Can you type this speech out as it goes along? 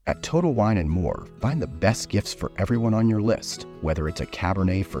At Total Wine & More, find the best gifts for everyone on your list, whether it's a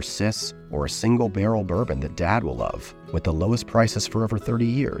Cabernet for sis or a single barrel bourbon that Dad will love. With the lowest prices for over 30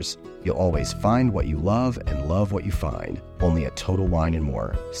 years, you'll always find what you love and love what you find. Only at Total Wine &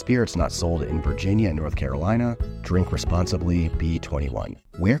 More. Spirits not sold in Virginia and North Carolina. Drink responsibly. Be 21.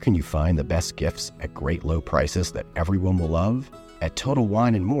 Where can you find the best gifts at great low prices that everyone will love? At Total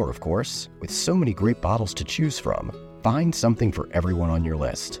Wine & More, of course. With so many great bottles to choose from, find something for everyone on your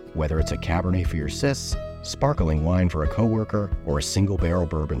list, whether it's a Cabernet for your sis, sparkling wine for a coworker, or a single barrel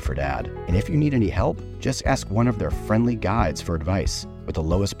bourbon for Dad. And if you need any help, just ask one of their friendly guides for advice. With the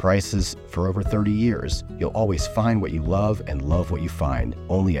lowest prices for over 30 years, you'll always find what you love and love what you find.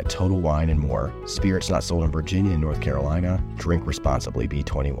 Only at Total Wine & More. Spirits not sold in Virginia and North Carolina. Drink responsibly. Be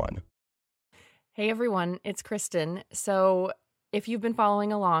 21. Hey everyone, it's Kristen. So if you've been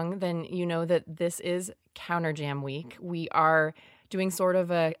following along, then you know that this is Counter Jam Week. We are doing sort of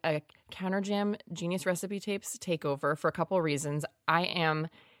a Counter Jam Genius Recipe Tapes takeover for a couple reasons. I am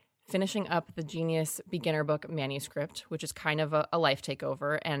finishing up the Genius Beginner Book manuscript, which is kind of a life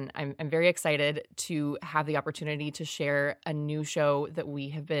takeover, and I'm very excited to have the opportunity to share a new show that we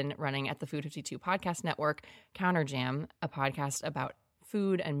have been running at the Food 52 Podcast Network, Counter Jam, a podcast about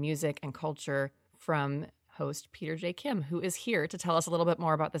food and music and culture from host Peter J. Kim, who is here to tell us a little bit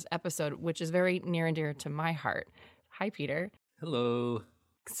more about this episode, which is very near and dear to my heart. Hi, Peter. Hello.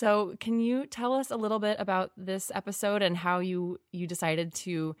 So can you tell us a little bit about this episode and how you decided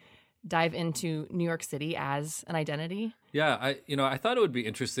to dive into New York City as an identity? Yeah, I thought it would be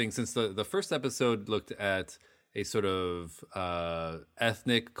interesting since the first episode looked at a sort of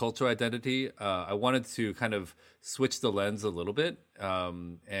ethnic cultural identity. I wanted to kind of switch the lens a little bit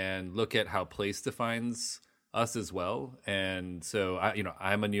and look at how place defines us as well. And so,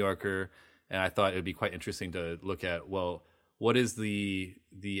 I'm a New Yorker, and I thought it would be quite interesting to look at, well, what is the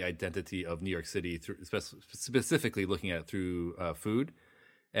identity of New York City, specifically looking at it through food.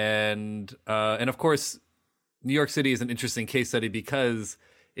 And of course, New York City is an interesting case study because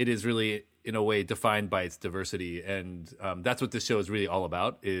it is really, in a way, defined by its diversity. And that's what this show is really all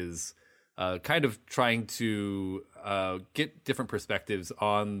about, is kind of trying to get different perspectives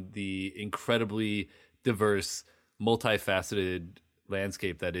on the incredibly diverse, multifaceted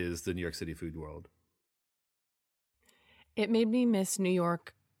landscape that is the New York City food world. It made me miss New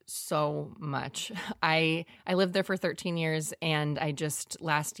York so much. I lived there for 13 years, and I just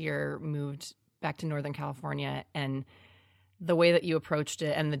last year moved back to Northern California, and the way that you approached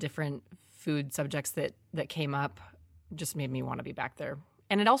it and the different food subjects that came up just made me want to be back there.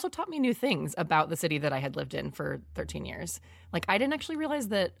 And it also taught me new things about the city that I had lived in for 13 years. Like, I didn't actually realize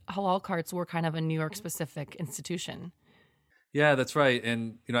that halal carts were kind of a New York-specific institution. Yeah, that's right.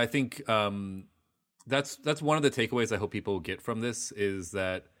 And, I think that's one of the takeaways I hope people get from this is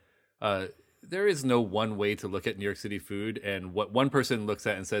that there is no one way to look at New York City food, and what one person looks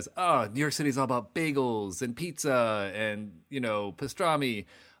at and says, New York City is all about bagels and pizza and, pastrami.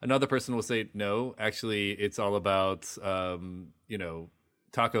 Another person will say, no, actually, it's all about,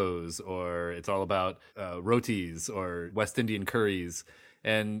 tacos, or it's all about rotis or West Indian curries.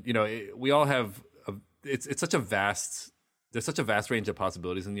 And, we all have, it's such a vast, there's such a vast range of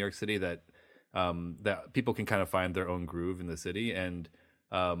possibilities in New York City that people can kind of find their own groove in the city. And,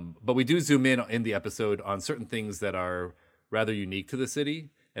 but we do zoom in the episode on certain things that are rather unique to the city.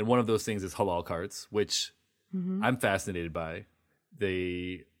 And one of those things is halal carts, which I'm fascinated by.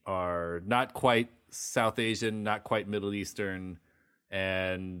 They are not quite South Asian, not quite Middle Eastern,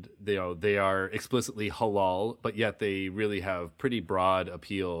 and they are explicitly halal, but yet they really have pretty broad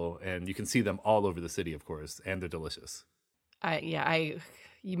appeal, and you can see them all over the city, of course, and they're delicious.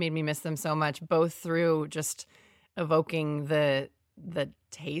 You made me miss them so much, both through just evoking the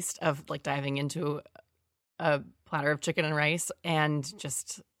taste of like diving into a platter of chicken and rice, and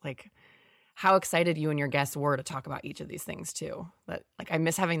just like how excited you and your guests were to talk about each of these things too. That I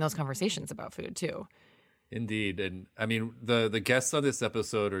miss having those conversations about food too. Indeed. And I mean, the guests on this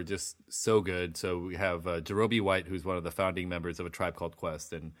episode are just so good. So we have Jerobi White, who's one of the founding members of A Tribe Called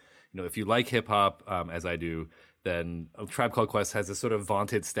Quest. And, if you like hip hop, as I do, then A Tribe Called Quest has this sort of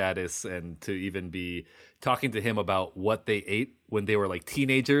vaunted status, and to even be talking to him about what they ate when they were like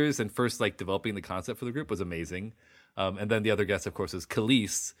teenagers and first like developing the concept for the group was amazing. And then the other guest, of course, is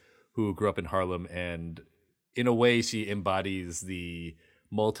Khalees, who grew up in Harlem, and in a way she embodies the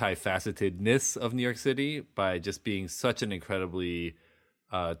multifacetedness of New York City by just being such an incredibly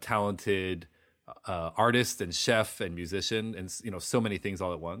talented artist and chef and musician, and so many things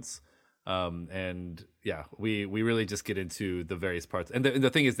all at once. And yeah, we really just get into the various parts. And the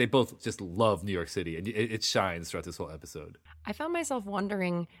thing is, they both just love New York City, and it shines throughout this whole episode. I found myself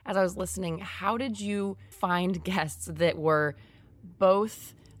wondering as I was listening, how did you find guests that were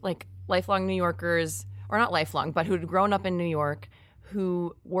both like lifelong New Yorkers, or not lifelong, but who'd grown up in New York,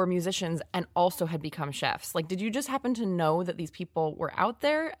 who were musicians and also had become chefs? Like, did you just happen to know that these people were out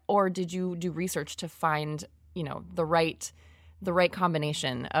there, or did you do research to find, the right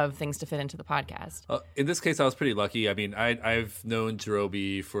combination of things to fit into the podcast? In this case, I was pretty lucky. I mean, I've known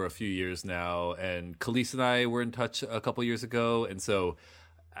Jerobi for a few years now, and Khalees and I were in touch a couple years ago. And so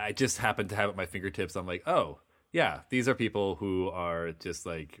I just happened to have it at my fingertips. I'm like, oh, yeah, these are people who are just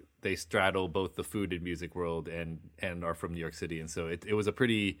like, they straddle both the food and music world and are from New York City. And so it was a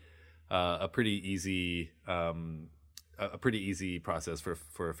pretty easy process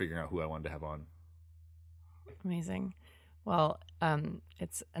for figuring out who I wanted to have on. Amazing. Well,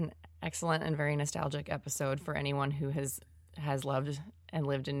 it's an excellent and very nostalgic episode for anyone who has loved and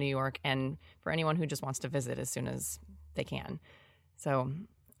lived in New York, and for anyone who just wants to visit as soon as they can. So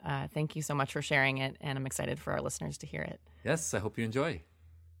thank you so much for sharing it, and I'm excited for our listeners to hear it. Yes, I hope you enjoy.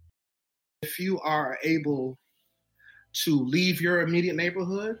 If you are able to leave your immediate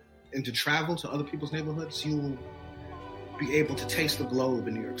neighborhood and to travel to other people's neighborhoods, you'll be able to taste the globe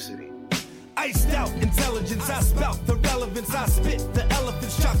in New York City. Iced out intelligence, I spout the relevance, I spit the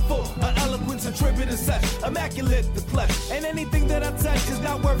elephants chock full of eloquence and tribute and such. Immaculate the plush, and anything that I touch is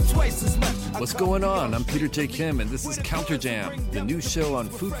not worth twice as much. What's going on? I'm Peter J. Kim, and this is Counter Jam, the new show on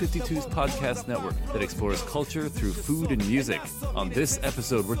Food 52's podcast network that explores culture through food and music. On this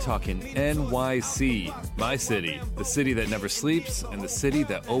episode, we're talking NYC, my city, the city that never sleeps, and the city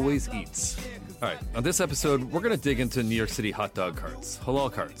that always eats. All right, on this episode, we're going to dig into New York City hot dog carts,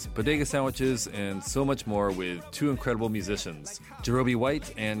 halal carts, bodega sandwiches, and so much more with two incredible musicians, Jerobi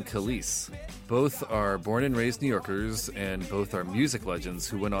White and Khalees. Both are born and raised New Yorkers, and both are music legends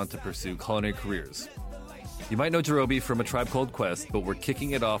who went on to pursue culinary careers. You might know Jerobi from A Tribe Called Quest, but we're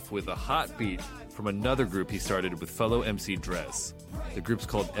kicking it off with a hot beat from another group he started with fellow MC Dress. The group's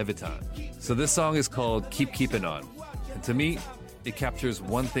called Evitan. So this song is called Keep Keepin' On. And to me, it captures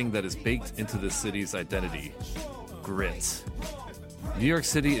one thing that is baked into the city's identity: grit. New York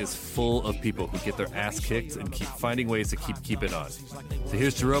City is full of people who get their ass kicked and keep finding ways to keep it on. So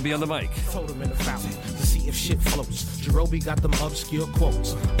here's Jerobi on the mic. Told him in the fountain to see if shit floats. Jerobi got them obscure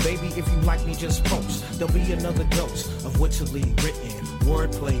quotes. Baby, if you like me, just post. There'll be another dose of wittily written.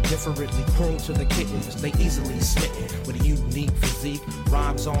 Wordplay differently crooned to the kittens. They easily smitten with a unique physique.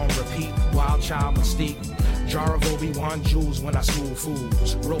 Rhymes on repeat, wild child mystique. Jar of Obi-Wan jewels when I school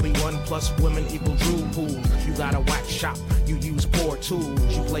fools. Roby 1 plus women equal drool pools. You got a whack shop, you use poor tools.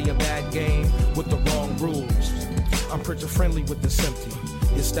 You play a bad game with the wrong rules. I'm pretty friendly with this empty.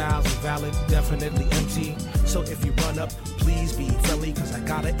 Your style's invalid, definitely empty. So if you run up, please be friendly, cause I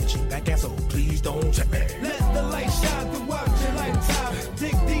got an itchy back ass, so please don't check me. Let the light shine throughout your lifetime.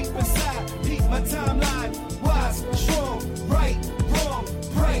 Dig deep inside, peep my timeline. Wise, strong, right, wrong,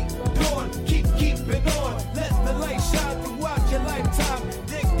 bright, dawn, keep it on. Let the light shine throughout your lifetime.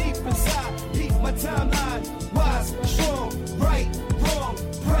 Dig deep inside, peep my timeline. Wise, strong, right, wrong,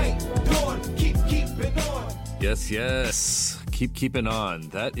 bright, dawn, keep it on. Yes. Keepin' On.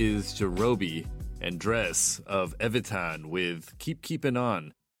 That is Jerobi and Dress of Evitan with Keepin'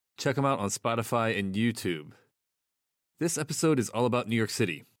 On. Check them out on Spotify and YouTube. This episode is all about New York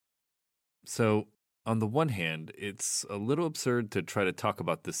City. So, on the one hand, it's a little absurd to try to talk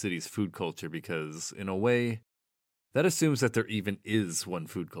about the city's food culture because, in a way, that assumes that there even is one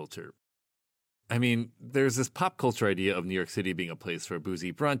food culture. I mean, there's this pop culture idea of New York City being a place for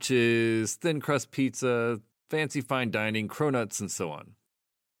boozy brunches, thin crust pizza, fancy fine dining, cronuts, and so on.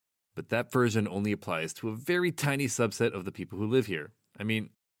 But that version only applies to a very tiny subset of the people who live here. I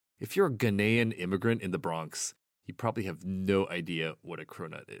mean, if you're a Ghanaian immigrant in the Bronx, you probably have no idea what a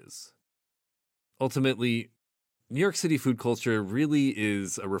cronut is. Ultimately, New York City food culture really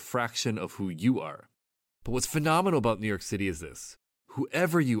is a refraction of who you are. But what's phenomenal about New York City is this: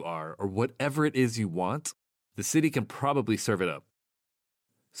 whoever you are or whatever it is you want, the city can probably serve it up.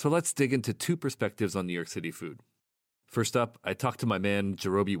 So let's dig into two perspectives on New York City food. First up, I talked to my man,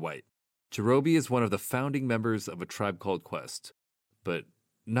 Jerobi White. Jerobi is one of the founding members of A Tribe Called Quest. But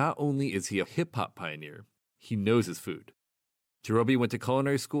not only is he a hip-hop pioneer, he knows his food. Jerobi went to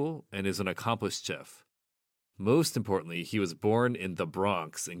culinary school and is an accomplished chef. Most importantly, he was born in the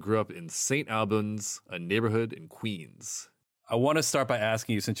Bronx and grew up in St. Albans, a neighborhood in Queens. I want to start by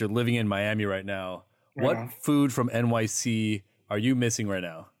asking you, since you're living in Miami right now, what food from NYC are you missing right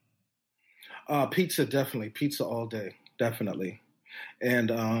now? Pizza, definitely. Pizza all day, definitely.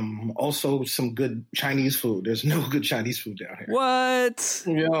 and also some good Chinese food. There's no good Chinese food down here. What?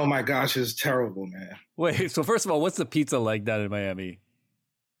 Oh my gosh, it's terrible, man. Wait, so first of all, what's the pizza like down in Miami?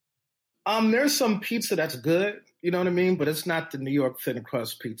 There's some pizza that's good, you know what I mean, but it's not the New York thin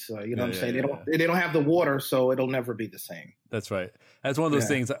crust pizza. You know what I'm saying? They don't have the water, so it'll never be the same. That's right. That's one of those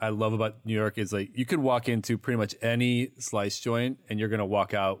things I love about New York is like you could walk into pretty much any slice joint and you're gonna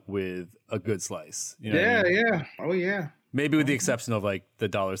walk out with a good slice. You know what I mean? Yeah. Oh yeah. Maybe with the exception of like the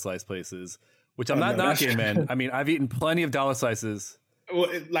dollar slice places, which I'm not knocking, man. I mean, I've eaten plenty of dollar slices. Well,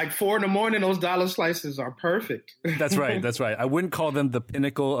 like 4 a.m, those dollar slices are perfect. That's right. That's right. I wouldn't call them the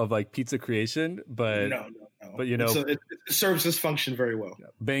pinnacle of like pizza creation, but no. But you know, it serves this function very well.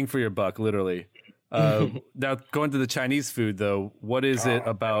 Bang for your buck, literally. Now going to the Chinese food though, what is it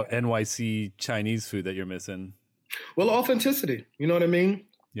about NYC Chinese food that you're missing? Well, authenticity. You know what I mean?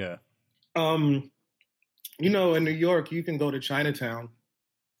 Yeah. You know, in New York, you can go to Chinatown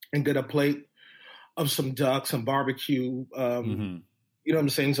and get a plate of some duck, some barbecue. You know what I'm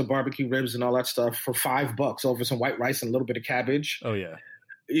saying? Some barbecue ribs and all that stuff for $5 over some white rice and a little bit of cabbage. Oh yeah.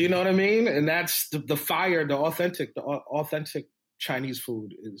 You know what I mean? And that's the fire, the authentic Chinese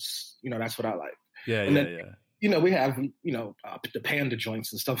food is, you know, that's what I like. Yeah. You know, we have, you know, the panda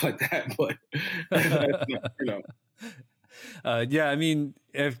joints and stuff like that, but, you know. Yeah, I mean,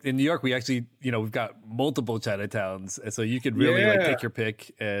 in New York, we actually, you know, we've got multiple Chinatowns, and so you could really like take your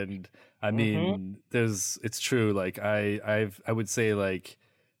pick. And I mean, it's true. Like I would say like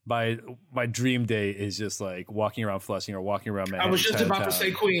my dream day is just like walking around Flushing or walking around Manhattan. I was just Chinatown. about to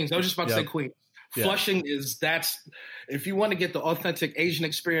say Queens. Yeah. Flushing that's if you want to get the authentic Asian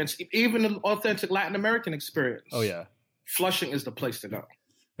experience, even the authentic Latin American experience. Oh yeah, Flushing is the place to go.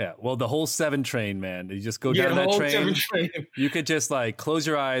 Yeah, well, the whole 7 train, man. You just go down that train. You could just like close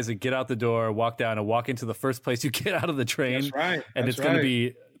your eyes and get out the door, walk down, and walk into the first place you get out of the train. That's right. And it's going to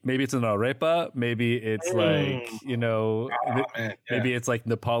be maybe it's an arepa, maybe it's like you know, maybe it's like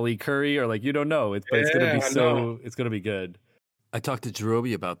Nepali curry, or like you don't know. It's going to be it's going to be good. I talked to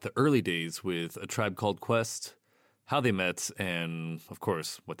Jerobi about the early days with A Tribe Called Quest, how they met, and of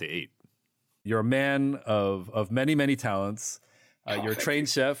course what they ate. You're a man of many, many talents. You're a trained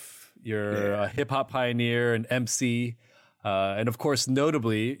chef, you're a hip-hop pioneer, an MC, and of course,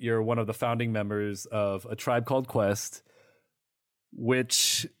 notably, you're one of the founding members of A Tribe Called Quest,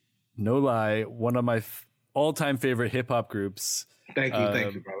 which, no lie, one of my all-time favorite hip-hop groups. Thank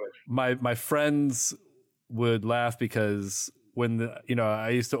you, brother. My friends would laugh because when, I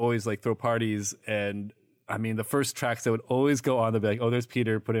used to always like throw parties, and I mean, the first tracks that would always go on, they'd be like, oh, there's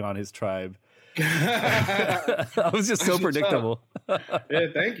Peter putting on his Tribe. I was just so predictable. Yeah,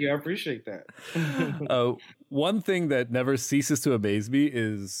 thank you. I appreciate that. One thing that never ceases to amaze me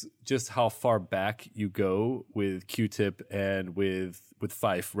is just how far back you go with Q-Tip and with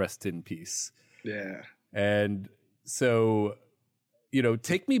Phife, rest in peace. Yeah. And so,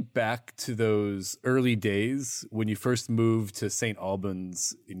 take me back to those early days when you first moved to St.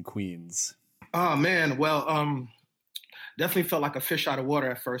 Albans in Queens. Oh man, well, definitely felt like a fish out of water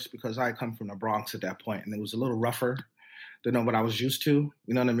at first because I come from the Bronx at that point, and it was a little rougher than what I was used to.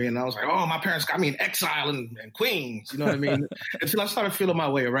 You know what I mean? And I was like, oh, my parents got me in exile in Queens. You know what I mean? Until I started feeling my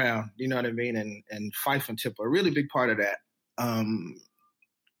way around. You know what I mean? And Phife and Tip are a really big part of that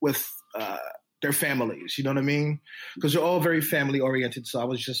with their families. You know what I mean? Because they're all very family oriented. So I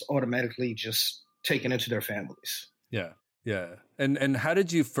was just automatically just taken into their families. Yeah, yeah. And how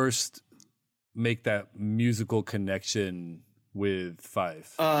did you first make that musical connection with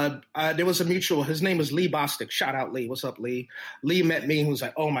Phife? There was a mutual. His name is Lee Bostic. Shout out Lee. What's up, Lee? Lee met me and was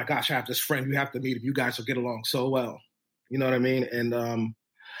like, "Oh my gosh, I have this friend. You have to meet him. You guys will get along so well." You know what I mean? And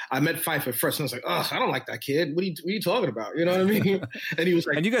I met Phife at first, and I was like, "Oh, I don't like that kid. What are you talking about?" You know what I mean? And he was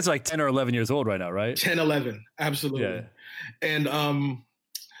like, "And you guys are like 10 or 11 years old right now, right?" 10, 11, absolutely. Yeah. And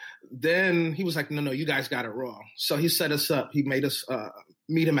then he was like, "No, you guys got it wrong." So he set us up. He made us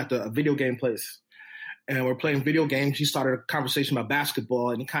meet him at the video game place. And we're playing video games. He started a conversation about basketball,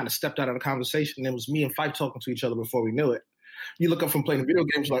 and he kind of stepped out of the conversation. And it was me and Phife talking to each other before we knew it. You look up from playing video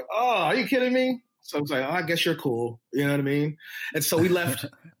games, like, oh, are you kidding me? So I was like, oh, I guess you're cool. You know what I mean? And so we left,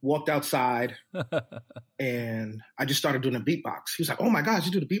 walked outside, and I just started doing a beatbox. He was like, oh my gosh,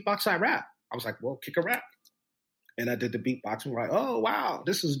 you do the beatbox? I rap. I was like, well, kick a rap. And I did the beatbox, and we're like, oh, wow,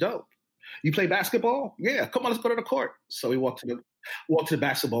 this is dope. You play basketball? Yeah, come on, let's go to the court. So we walked to the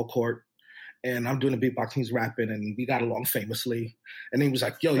basketball court. And I'm doing a beatbox, he's rapping, and we got along famously. And he was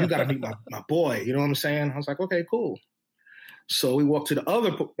like, yo, you got to meet my boy. You know what I'm saying? I was like, okay, cool. So we walked to the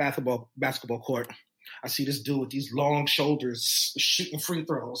other basketball court, I see this dude with these long shoulders shooting free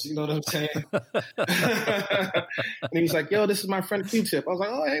throws. You know what I'm saying? And he was like, yo, this is my friend Q-Tip. I was like,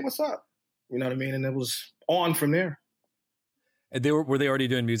 oh, hey, what's up? You know what I mean? And it was on from there. And were they already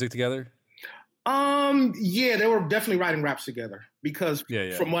doing music together? Yeah, they were definitely writing raps together because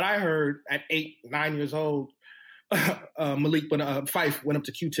from what I heard at 8, 9 years old, Fife went up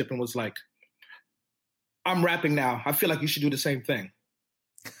to Q-Tip and was like, I'm rapping now. I feel like you should do the same thing.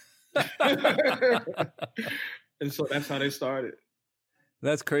 And so that's how they started.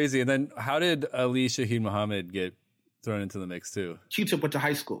 That's crazy. And then how did Ali Shaheed Muhammad get thrown into the mix too? Q-Tip went to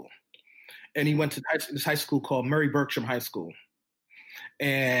high school, and he went to this high school called Murray Bergsham High School.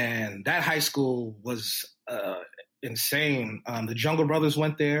 And that high school was insane. The Jungle Brothers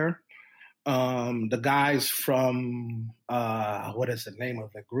went there. The guys from, what is the name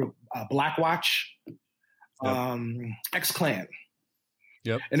of the group? Black Watch, X-Clan.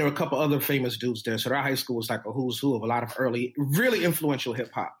 Yep. And there were a couple other famous dudes there. So their high school was like a who's who of a lot of early, really influential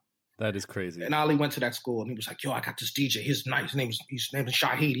hip hop. That is crazy. And Ali went to that school and he was like, yo, I got this DJ. He's nice. His name is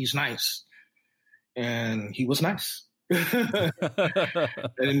Shaheed. He's nice. And he was nice. and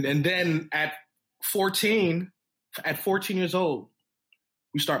then at 14 years old,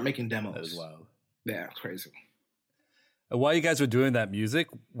 we start making demos. That is wild. Yeah, crazy. While you guys were doing that music,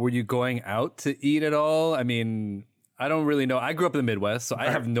 were you going out to eat at all? I mean, I don't really know. I grew up in the Midwest, so I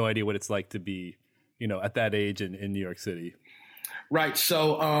have no idea what it's like to be, at that age in New York City. Right.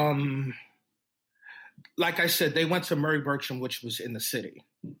 So, like I said, they went to Murray Bergsham, which was in the city.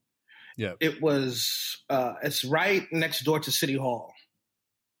 Yeah. It was, it's right next door to City Hall.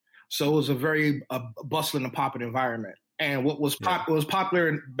 So it was a very bustling and popping environment. And what was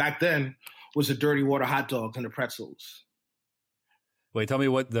popular back then was the dirty water hot dogs and the pretzels. Wait, tell me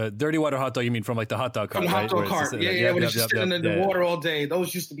what the dirty water hot dog you mean from like the hot dog cart, from the hot dog cart. Yeah, when it's just sitting in the water all day.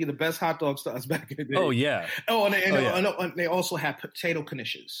 Those used to be the best hot dogs to us back in the day. Oh, yeah. Oh, and they also had potato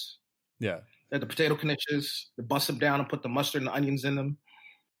knishes. Yeah. They had the potato knishes. They bust them down and put the mustard and the onions in them.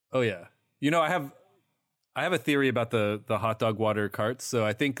 Oh, yeah. I have a theory about the hot dog water carts. So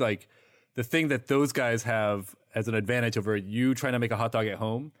I think like the thing that those guys have as an advantage over you trying to make a hot dog at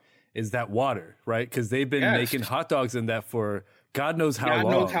home is that water, right? Because they've been making hot dogs in that for God knows how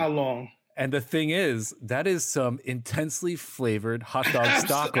long. And the thing is, that is some intensely flavored hot dog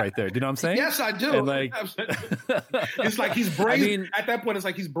stock right there. Do you know what I'm saying? Yes, I do. And like, it's like he's braising. At that point, it's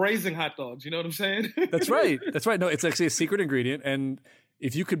like he's braising hot dogs. You know what I'm saying? That's right. No, it's actually a secret ingredient. And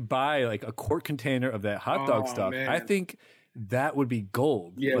if you could buy like a quart container of that hot dog stock, man, I think that would be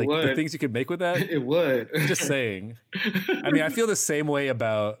gold. Yeah, like it would. The things you could make with that. It would. Just saying. I mean, I feel the same way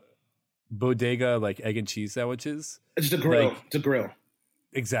about bodega like egg and cheese sandwiches. It's the grill. Like, the grill.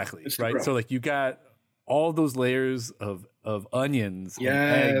 Exactly. Right. Grill. So like you got all those layers of onions and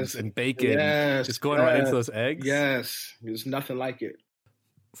eggs and bacon just going right into those eggs. Yes. There's nothing like it.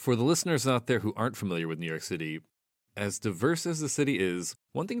 For the listeners out there who aren't familiar with New York City, as diverse as the city is,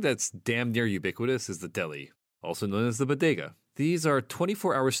 one thing that's damn near ubiquitous is the deli, also known as the bodega. These are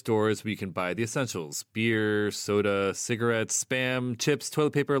 24-hour stores where you can buy the essentials: beer, soda, cigarettes, Spam, chips,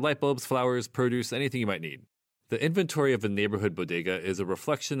 toilet paper, light bulbs, flowers, produce, anything you might need. The inventory of a neighborhood bodega is a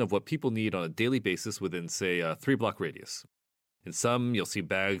reflection of what people need on a daily basis within, say, a 3-block radius. In some, you'll see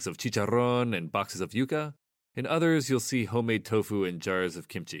bags of chicharrón and boxes of yuca. In others, you'll see homemade tofu and jars of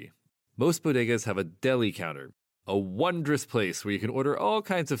kimchi. Most bodegas have a deli counter, a wondrous place where you can order all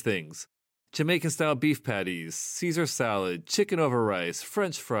kinds of things: Jamaican-style beef patties, Caesar salad, chicken over rice,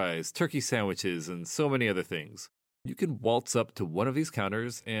 French fries, turkey sandwiches, and so many other things. You can waltz up to one of these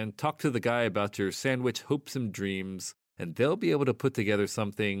counters and talk to the guy about your sandwich hopes and dreams, and they'll be able to put together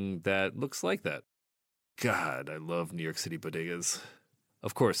something that looks like that. God, I love New York City bodegas.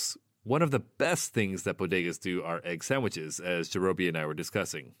 Of course, one of the best things that bodegas do are egg sandwiches, as Jerobi and I were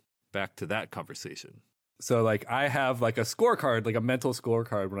discussing. Back to that conversation. So like I have like a scorecard, like a mental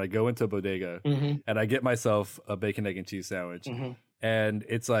scorecard when I go into a bodega and I get myself a bacon, egg, and cheese sandwich. And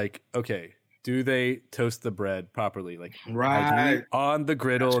it's like, okay, do they toast the bread properly? Like on the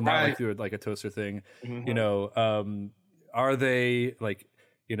griddle, not like through like a toaster thing. Are they like,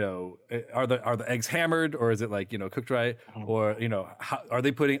 are the eggs hammered, or is it like, cooked right? Or, how, are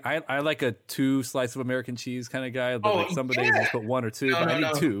they putting, I like a 2 slice of American cheese kind of guy. But like some days just put 1 or 2, but I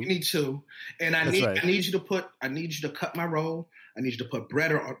need 2. You need 2. And I need you to cut my roll. I need you to put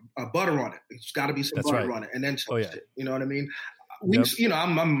bread or butter on it. It's got to be some butter on it, and then toast it. You know what I mean?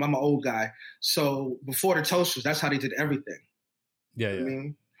 I'm an old guy. So before the toasters, that's how they did everything. Yeah. I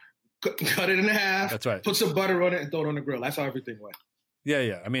mean, cut it in half. That's right. Put some butter on it and throw it on the grill. That's how everything went.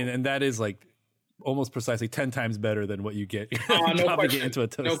 Yeah. I mean, and that is like almost precisely 10 times better than what you get no dropping question. it into a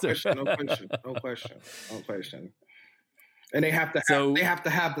toaster. No question. And they have to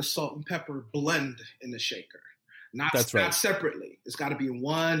have the salt and pepper blend in the shaker, not separately. It's got to be in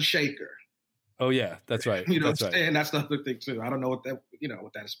one shaker. Oh yeah, that's right. You know that's what I'm right. saying? That's the other thing too. I don't know what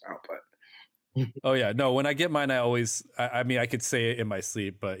that's about, but. Oh yeah, no. When I get mine, I mean, I could say it in my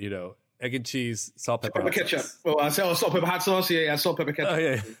sleep, but egg and cheese, salt, pepper, ketchup. Oh, I say salt, pepper, hot sauce. Yeah, salt, pepper, ketchup. Oh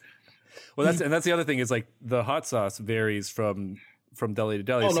yeah. Well, that's the other thing is like the hot sauce varies from deli to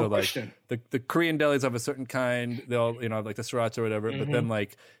deli. Oh, no so question. Like the Korean delis have a certain kind. They'll like the sriracha or whatever. But then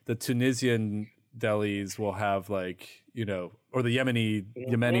like the Tunisian delis will have like or the Yemeni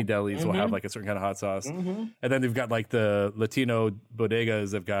delis will have like a certain kind of hot sauce. And then they've got like the Latino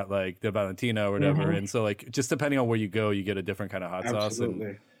bodegas. They've got like the Valentina or whatever. And so like just depending on where you go, you get a different kind of hot sauce.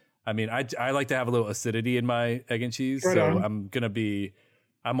 And I mean, I like to have a little acidity in my egg and cheese, right so on.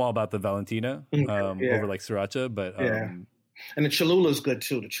 I'm all about the Valentina over like sriracha, but and the Cholula's good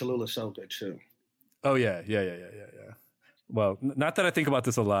too. The Cholula's so good too. Oh yeah. Well, not that I think about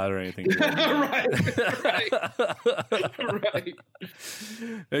this a lot or anything. right.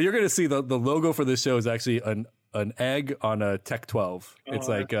 You're going to see the logo for this show is actually an egg on a Tech 12. It's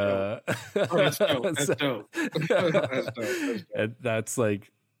like that's dope. That's dope. And that's like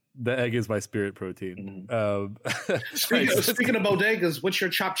the egg is my spirit protein. Speaking of bodegas, what's your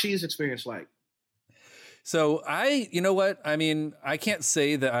chopped cheese experience like? So you know what? I mean, I can't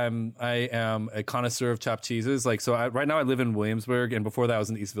say that I am a connoisseur of chopped cheeses. Like, so right now I live in Williamsburg, and before that I was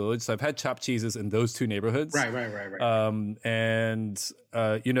in the East Village. So I've had chopped cheeses in those two neighborhoods. Right.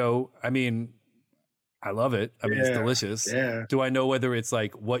 I mean, I love it. I mean, it's delicious. Yeah. Do I know whether it's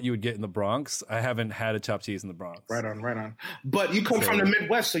like what you would get in the Bronx? I haven't had a chopped cheese in the Bronx. Right on. But you come from the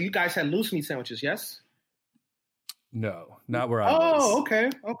Midwest, so you guys had loose meat sandwiches, yes? No, not where I was. Oh, okay.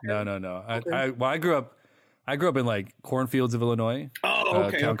 No. Okay. I grew up in like cornfields of Illinois. Oh,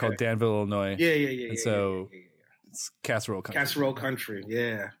 okay. A town called Danville, Illinois. Yeah. And so it's casserole country. Casserole country,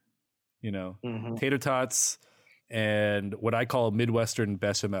 yeah. Tater tots and what I call Midwestern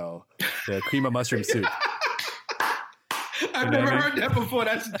bechamel, the cream of mushroom soup. I've never heard that before.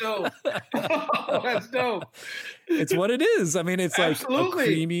 That's dope. That's dope. It's what it is. I mean, it's like Absolutely. a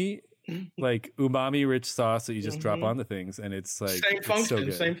creamy, like umami rich sauce that you just drop onto things, and it's like same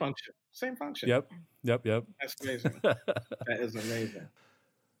function. Yep. That's amazing. That is amazing.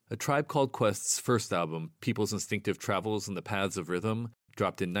 A Tribe Called Quest's first album, People's Instinctive Travels in the Paths of Rhythm,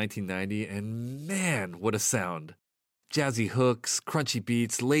 dropped in 1990, and man, what a sound. Jazzy hooks, crunchy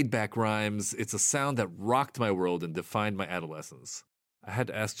beats, laid-back rhymes. It's a sound that rocked my world and defined my adolescence. I had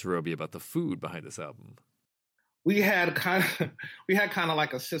to ask Jerobi about the food behind this album. We had kind of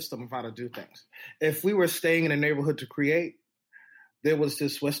like a system of how to do things. If we were staying in a neighborhood to create, there was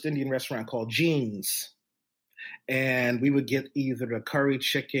this West Indian restaurant called Jeans, and we would get either the curry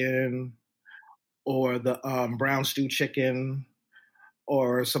chicken or the brown stew chicken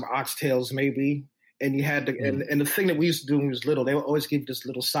or some oxtails maybe. And you had to, and the thing that we used to do when we was little, they would always give you this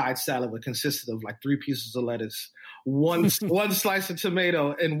little side salad that consisted of like 3 pieces of lettuce, one slice of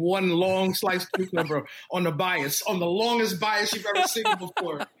tomato, and one long sliced cucumber on the bias, on the longest bias you've ever seen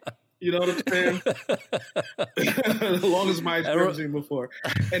before. You know what I'm saying? The longest bias you've ever seen before.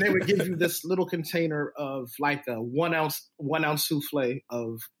 And they would give you this little container of like a one ounce souffle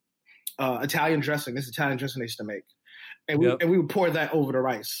of Italian dressing. This Italian dressing they used to make, and we would pour that over the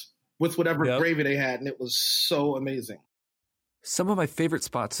rice with whatever gravy they had, and it was so amazing. Some of my favorite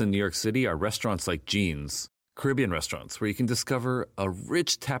spots in New York City are restaurants like Jeans, Caribbean restaurants, where you can discover a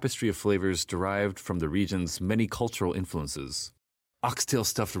rich tapestry of flavors derived from the region's many cultural influences. Oxtail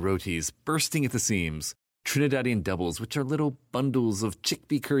stuffed rotis bursting at the seams, Trinidadian doubles, which are little bundles of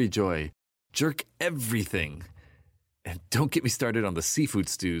chickpea curry joy, jerk everything. And don't get me started on the seafood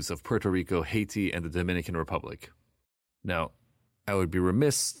stews of Puerto Rico, Haiti, and the Dominican Republic. Now, I would be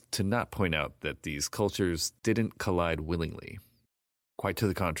remiss to not point out that these cultures didn't collide willingly. Quite to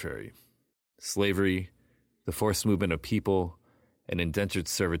the contrary. Slavery, the forced movement of people, and indentured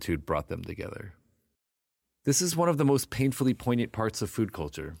servitude brought them together. This is one of the most painfully poignant parts of food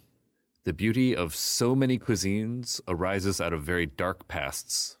culture. The beauty of so many cuisines arises out of very dark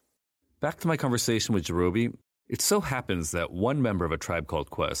pasts. Back to my conversation with Jerobi, it so happens that one member of A Tribe Called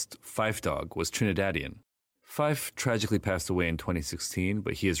Quest, Phife Dawg, was Trinidadian. Phife tragically passed away in 2016,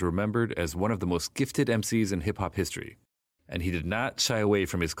 but he is remembered as one of the most gifted MCs in hip-hop history. And he did not shy away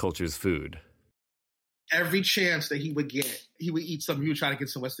from his culture's food. Every chance that he would get, he would eat something. He would try to get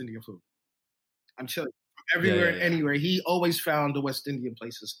some West Indian food. I'm telling you, everywhere and anywhere. He always found the West Indian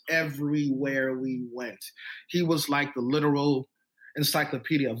places everywhere we went. He was like the literal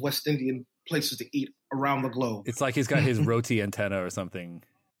encyclopedia of West Indian places to eat around the globe. It's like he's got his roti antenna or something.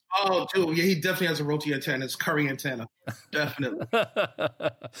 Oh, dude, yeah, he definitely has a roti antenna. It's curry antenna, definitely.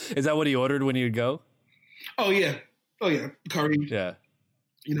 Is that what he ordered when he would go? Oh yeah, curry. Yeah,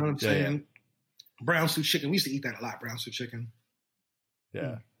 you know what I'm saying. Yeah. Brown stew chicken. We used to eat that a lot. Brown stew chicken.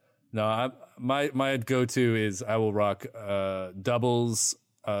 Yeah. No, my go-to is I will rock doubles,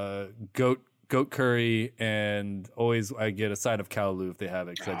 goat curry, and always I get a side of callaloo if they have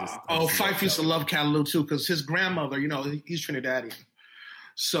it. Fife used to love callaloo too because his grandmother, he's Trinidadian.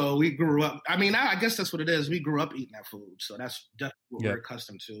 So we grew up. I mean, I guess that's what it is. We grew up eating that food, so that's definitely what we're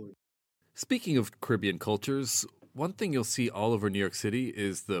accustomed to. Speaking of Caribbean cultures, one thing you'll see all over New York City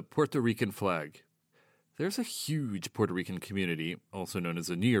is the Puerto Rican flag. There's a huge Puerto Rican community, also known as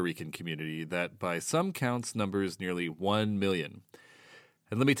a Nuyorican community, that by some counts numbers nearly 1 million.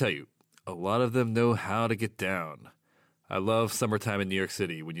 And let me tell you, a lot of them know how to get down. I love summertime in New York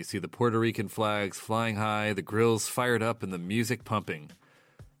City when you see the Puerto Rican flags flying high, the grills fired up, and the music pumping.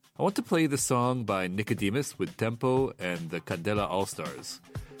 I want to play the song by Nicodemus with Tempo and the Candela All-Stars,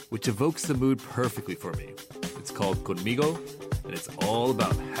 which evokes the mood perfectly for me. It's called Conmigo, and it's all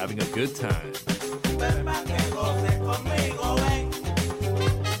about having a good time. Ven pa' que goces conmigo, ven.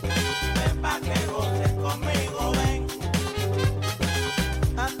 Ven pa' que goces conmigo, ven.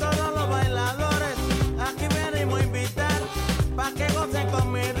 A todos los bailadores, aquí venimos a invitar, pa' que gocen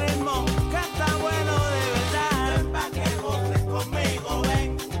con mi ritmo, que está bueno de verdad. Ven pa' que goces conmigo,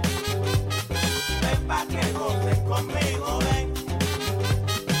 ven. Ven pa' que goces conmigo, ven.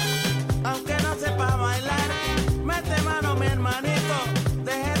 Aunque no sepa bailar, mete mano mi hermanito,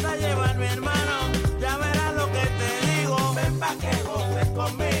 déjate llevar mi hermano. Que goces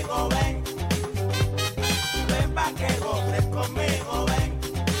conmigo, ven. Ven pa' que goces conmigo, ven.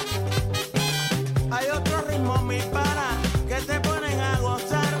 Hay otro ritmo, mi pana, que te ponen a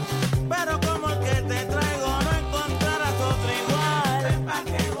gozar, pero como el que te traigo no encontrarás otro igual. Ven pa'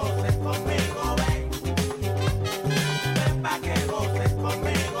 que goces conmigo, ven. Ven pa' que goces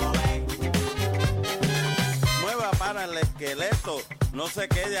conmigo, ven. Mueva para el esqueleto, no se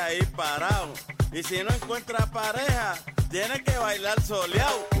quede ahí parado. Y si no encuentra pareja, tiene que bailar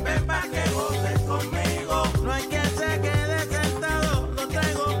soleado. Ven pa' que goces conmigo. No hay quien se quede sentado, lo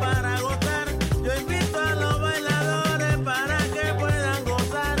traigo para gozar. Yo invito a los bailadores para que puedan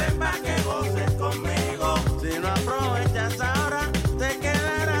gozar. Ven pa' que goces conmigo. Si no aprovechas ahora, te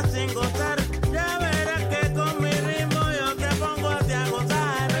quedarás sin gozar. Ya verás que con mi ritmo yo te pongo a ti a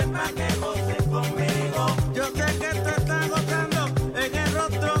gozar. Ven pa' que goces conmigo. Yo sé que te estás gozando, en el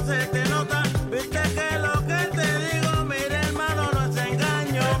rostro se te nota. Viste que lo que te digo, mira hermano, no es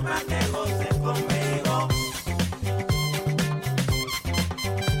engaño. Ven pa' que goces conmigo.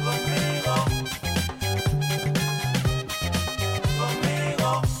 Conmigo.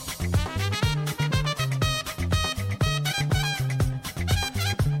 Conmigo.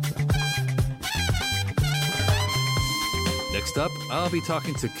 Next up, I'll be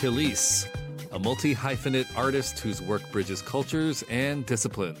talking to Khalees, a multi-hyphenate artist whose work bridges cultures and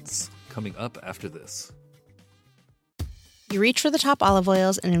disciplines. Coming up after this. You reach for the top olive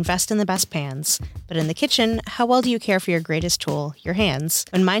oils and invest in the best pans. But in the kitchen, how well do you care for your greatest tool, your hands?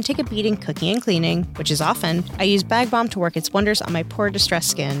 When mine take a beating cooking and cleaning, which is often, I use Bag Balm to work its wonders on my poor, distressed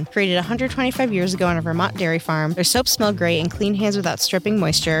skin. Created 125 years ago on a Vermont dairy farm, their soaps smell great and clean hands without stripping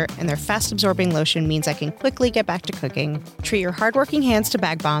moisture, and their fast-absorbing lotion means I can quickly get back to cooking. Treat your hardworking hands to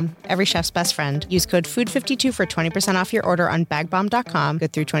Bag Balm, every chef's best friend. Use code FOOD52 for 20% off your order on bagbalm.com,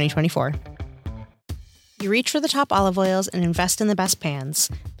 good through 2024. You reach for the top olive oils and invest in the best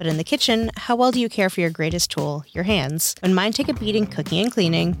pans. But in the kitchen, how well do you care for your greatest tool, your hands? When mine take a beating cooking and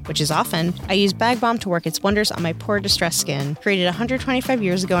cleaning, which is often, I use Bag Balm to work its wonders on my poor, distressed skin. Created 125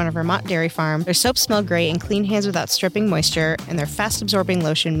 years ago on a Vermont dairy farm, their soaps smell great and clean hands without stripping moisture, and their fast-absorbing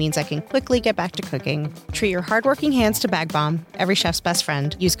lotion means I can quickly get back to cooking. Treat your hardworking hands to Bag Balm, every chef's best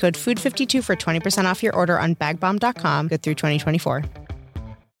friend. Use code FOOD52 for 20% off your order on bagbalm.com, good through 2024.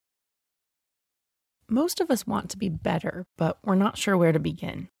 Most of us want to be better, but we're not sure where to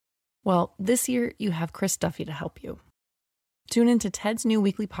begin. Well, this year you have Chris Duffy to help you. Tune into Ted's new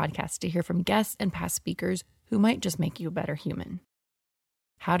weekly podcast to hear from guests and past speakers who might just make you a better human.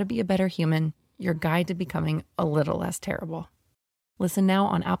 How to Be a Better Human, your guide to becoming a little less terrible. Listen now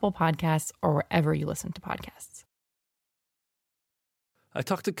on Apple Podcasts or wherever you listen to podcasts. I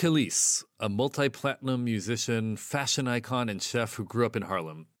talked to Khalees, a multi-platinum musician, fashion icon, and chef who grew up in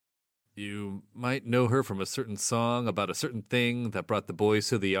Harlem. You might know her from a certain song about a certain thing that brought the boys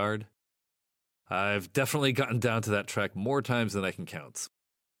to the yard. I've definitely gotten down to that track more times than I can count.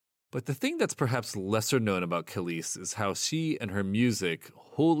 But the thing that's perhaps lesser known about Khalees is how she and her music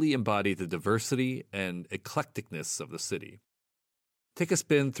wholly embody the diversity and eclecticness of the city. Take a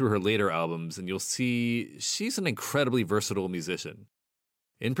spin through her later albums and you'll see she's an incredibly versatile musician.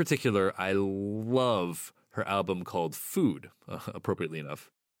 In particular, I love her album called Food, appropriately enough,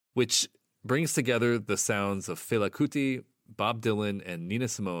 which brings together the sounds of Fela Kuti, Bob Dylan, and Nina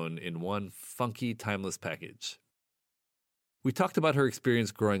Simone in one funky, timeless package. We talked about her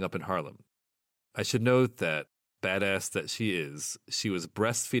experience growing up in Harlem. I should note that, badass that she is, she was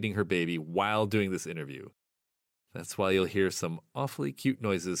breastfeeding her baby while doing this interview. That's why you'll hear some awfully cute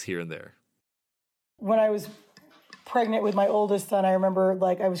noises here and there. When I was pregnant with my oldest son, I remember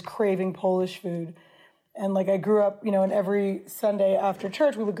I was craving Polish food. And I grew up, and every Sunday after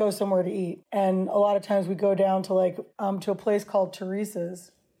church, we would go somewhere to eat. And a lot of times we'd go down to to a place called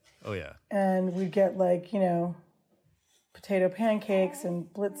Teresa's. Oh, yeah. And we'd get potato pancakes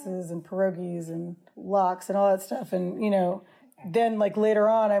and blitzes and pierogies and lox and all that stuff. And, then later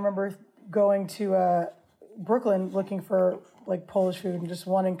on, I remember going to Brooklyn looking for Polish food and just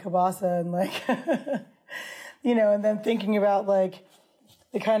wanting kielbasa and and then thinking about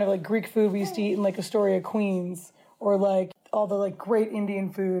the kind of Greek food we used to eat in Astoria, Queens, or all the great Indian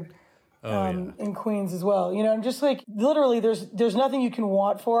food in Queens as well. And just literally there's nothing you can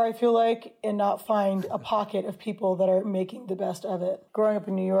want for, I feel and not find a pocket of people that are making the best of it. Growing up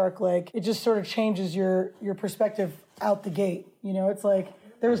in New York, it just sort of changes your perspective out the gate. It's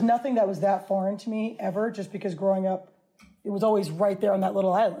there was nothing that was that foreign to me ever, just because growing up, it was always right there on that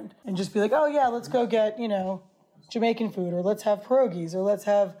little island. And just be oh yeah, let's go get, Jamaican food, or let's have pierogies, or let's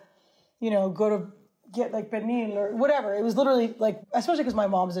have, go to get pernil or whatever. It was literally especially because my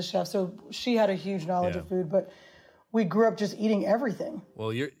mom's a chef, so she had a huge knowledge of food, but we grew up just eating everything.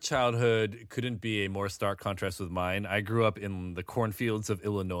 Well, your childhood couldn't be a more stark contrast with mine. I grew up in the cornfields of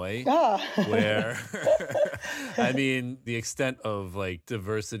Illinois, where, I mean, the extent of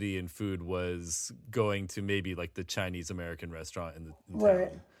diversity in food was going to maybe the Chinese American restaurant in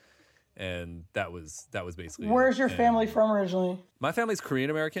right. town. And that was basically. Where's your family from originally? My family's Korean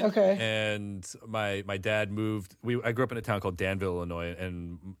American. Okay. And my dad moved. I grew up in a town called Danville, Illinois,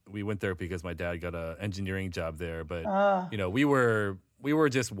 and we went there because my dad got an engineering job there. But we were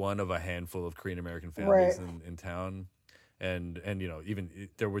just one of a handful of Korean American families in town, and even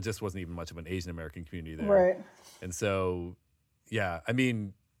there wasn't even much of an Asian American community there. Right. And so, yeah, I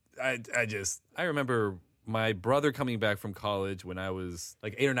mean, I remember my brother coming back from college when I was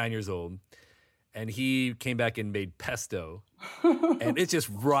 8 or 9 years old, and he came back and made pesto, and it just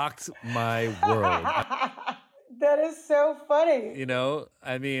rocked my world. That is so funny.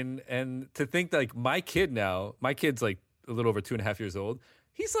 I mean, and to think my kid's a little over 2.5 years old.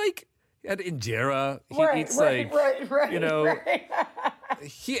 He's at injera. He eats right.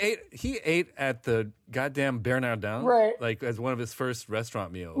 He ate at the goddamn Bernardin, right? As one of his first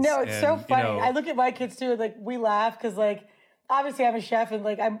restaurant meals. No, it's so funny. I look at my kids too, we laugh because obviously I'm a chef and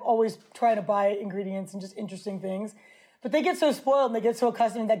I'm always trying to buy ingredients and just interesting things, but they get so spoiled and they get so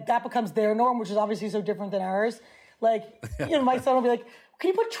accustomed that becomes their norm, which is obviously so different than ours. My son will be can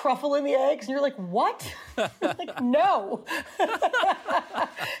you put truffle in the eggs? And you're what? You're no.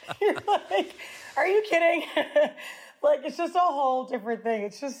 You're are you kidding? It's just a whole different thing.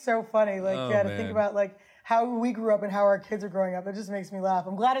 It's just so funny. To think about how we grew up and how our kids are growing up. It just makes me laugh.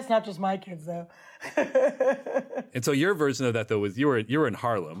 I'm glad it's not just my kids though. And so your version of that though was you were in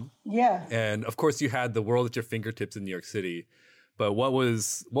Harlem. Yeah. And of course you had the world at your fingertips in New York City. But what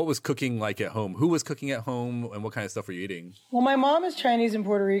was cooking like at home? Who was cooking at home, and what kind of stuff were you eating? Well, my mom is Chinese and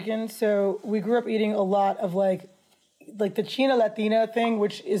Puerto Rican, so we grew up eating a lot of the China Latina thing,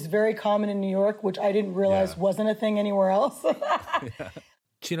 which is very common in New York, which I didn't realize wasn't a thing anywhere else.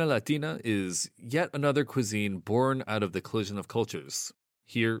 China Latina is yet another cuisine born out of the collision of cultures.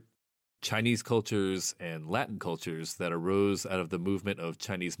 Here, Chinese cultures and Latin cultures that arose out of the movement of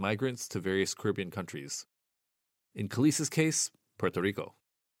Chinese migrants to various Caribbean countries. In Khalees's case, Puerto Rico.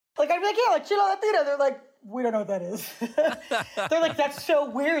 I'd be China Latina. They're we don't know what that is. They're that's so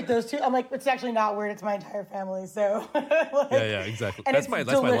weird, those two. I'm it's actually not weird. It's my entire family. So yeah, exactly. And that's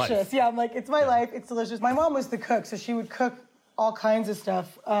delicious. My life. Yeah, I'm it's my life. It's delicious. My mom was the cook, so she would cook all kinds of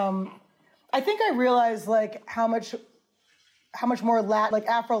stuff. I think I realized how much more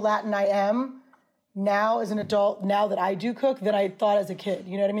Afro-Latin I am now as an adult, now that I do cook, than I thought as a kid.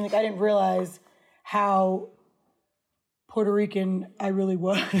 You know what I mean? I didn't realize how Puerto Rican I really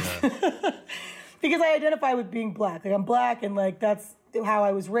was. Yeah. Because I identify with being black. I'm black, and that's how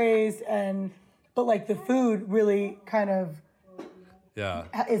I was raised, but the food really kind of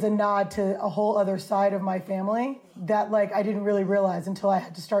is a nod to a whole other side of my family that like I didn't really realize until I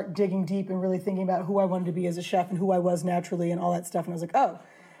had to start digging deep and really thinking about who I wanted to be as a chef and who I was naturally and all that stuff. And I was like, oh,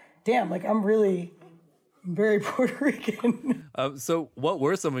 damn, like I'm very Puerto Rican. So what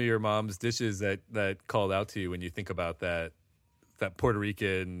were some of your mom's dishes that called out to you when you think about that Puerto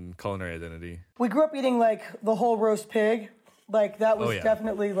Rican culinary identity? We grew up eating like the whole roast pig. Like that was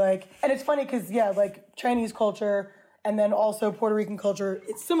definitely like, and it's funny because like Chinese culture and then also Puerto Rican culture,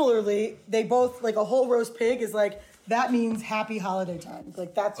 it's similarly, they both like a whole roast pig is like, that means happy holiday time.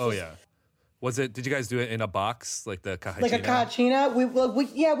 Like that's did you guys do it in a box, like the cajachina? Like a cajachina?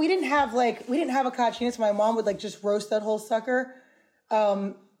 We didn't have a cajachina, so my mom would like just roast that whole sucker.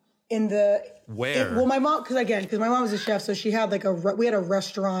 Where? My mom, because my mom was a chef, so she had like we had a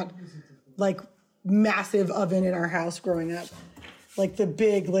restaurant, like massive oven in our house growing up, like the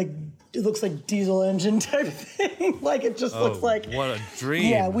big, like it looks like diesel engine type thing. Like it just looks like what a dream.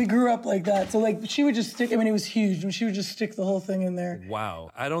 Yeah, we grew up like that. So like she would just stick. I mean, it was huge, and she would just stick the whole thing in there. Wow,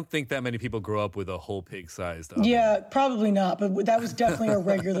 I don't think that many people grow up with a whole pig-sized oven. Yeah, probably not. But that was definitely a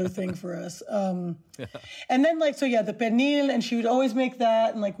regular thing for us. And then the pernil, and she would always make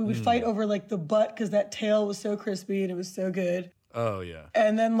that, and like we would fight over like the butt because that tail was so crispy and it was so good. Oh, yeah.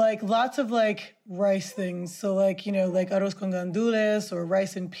 And then, like, lots of, like, rice things. So, like, like arroz con gandules or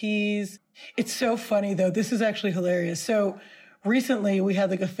rice and peas. It's so funny, though. This is actually hilarious. So, recently, we had,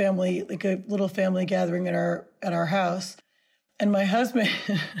 like, a little family gathering at our house. And my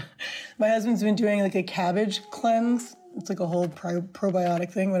husband's been doing, like, a cabbage cleanse. It's like a whole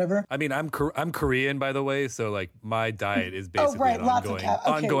probiotic thing, whatever. I mean, I'm Korean, by the way, so like my diet is basically an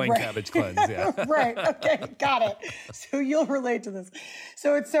ongoing cabbage cleanse. Yeah. Right. Okay. Got it. So you'll relate to this.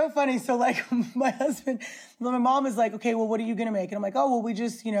 So it's so funny. So like my mom is like, okay, well, what are you gonna make? And I'm like, oh, well, we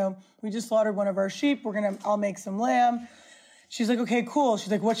just slaughtered one of our sheep. I'll make some lamb. She's like, okay, cool.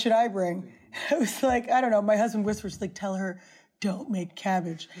 She's like, what should I bring? I was like, I don't know. My husband whispers, like, tell her, don't make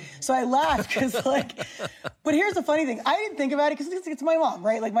cabbage. So I laughed because but here's the funny thing. I didn't think about it because it's my mom,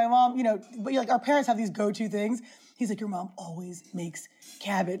 right? Like my mom, but like our parents have these go-to things. He's like, your mom always makes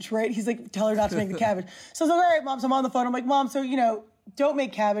cabbage, right? He's like, tell her not to make the cabbage. So I was like, all right, Mom. So I'm on the phone. I'm like, Mom, so, don't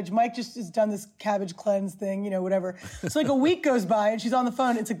make cabbage. Mike just has done this cabbage cleanse thing, whatever. So like a week goes by and she's on the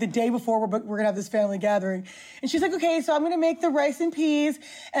phone. It's like the day before we're going to have this family gathering. And she's like, okay, so I'm going to make the rice and peas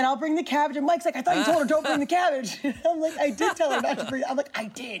and I'll bring the cabbage. And Mike's like, I thought you told her don't bring the cabbage. And I'm like, I did tell her not to bring it. I'm like, I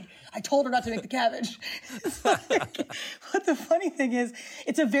did. I told her not to make the cabbage. But the funny thing is,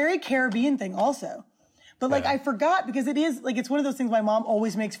 it's a very Caribbean thing also. But like, I forgot because it is like, it's one of those things my mom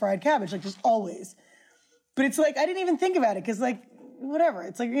always makes fried cabbage, like just always. But it's like, I didn't even think about it because like, whatever.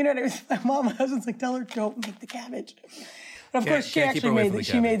 It's like, my husband's like, tell her don't make the cabbage. And of course, she actually made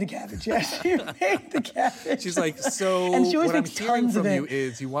the cabbage. Yeah, she made the cabbage. She's like, so and she always makes tons of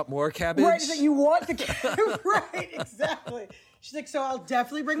it. You want more cabbage? Right, like, you want the cabbage. Right, exactly. She's like, so I'll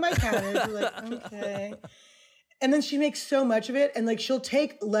definitely bring my cabbage. We're like, okay. And then she makes so much of it, and like she'll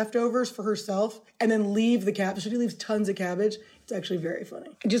take leftovers for herself and then leave the cabbage. She leaves tons of cabbage. It's actually very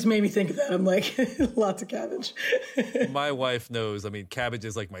funny. It just made me think of that. I'm like, lots of cabbage. My wife knows, I mean, cabbage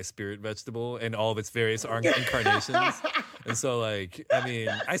is like my spirit vegetable and all of its various incarnations. And so like, I mean,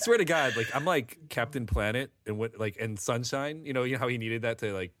 I swear to God, like I'm like Captain Planet and Sunshine, you know how he needed that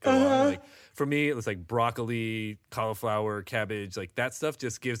to like go on. Like for me, it was like broccoli, cauliflower, cabbage, like that stuff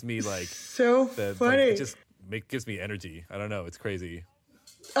just gives me like so funny. It gives me energy. I don't know. It's crazy.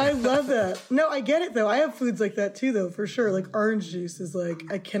 I love that. No, I get it though. I have foods like that too, though, for sure. Like orange juice is like,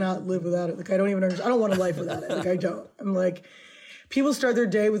 I cannot live without it. Like I don't even understand. I don't want a life without it. Like I don't. I'm like, people start their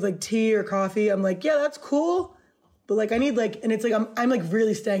day with like tea or coffee. I'm like, yeah, that's cool. But like I need like, and it's like, I'm like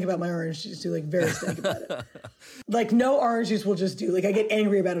really stank about my orange juice too, like very stank about it. Like no orange juice will just do. Like I get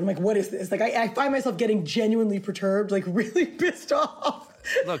angry about it. I'm like, what is this? Like I find myself getting genuinely perturbed, like really pissed off.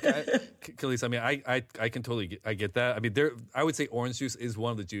 Look, Khalees, I mean, I can totally get that. I mean, I would say orange juice is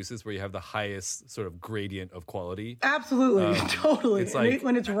one of the juices where you have the highest sort of gradient of quality. Absolutely, totally. It's like,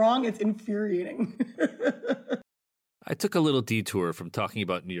 when it's wrong, it's infuriating. I took a little detour from talking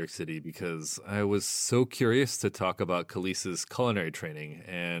about New York City because I was so curious to talk about Khalees's culinary training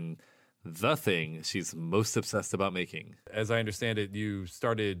and the thing she's most obsessed about making. As I understand it, you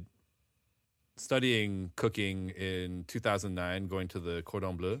started studying cooking in 2009, going to the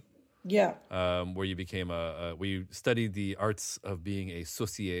Cordon Bleu. Yeah. Where you became where you studied the arts of being a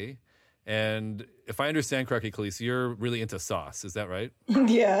saucier. And if I understand correctly, Khalees, you're really into sauce. Is that right?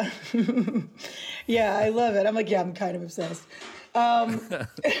 Yeah. Yeah, I love it. I'm like, yeah, I'm kind of obsessed. Yeah,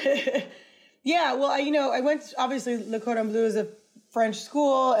 well, I went, obviously, Le Cordon Bleu is a French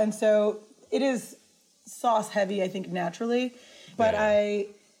school, and so it is sauce heavy, I think, naturally. But I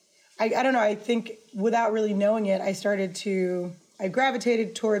don't know. I think without really knowing it, I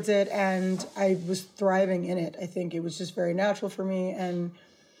gravitated towards it and I was thriving in it. I think it was just very natural for me and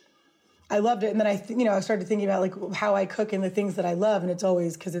I loved it. And then I started thinking about like how I cook and the things that I love. And it's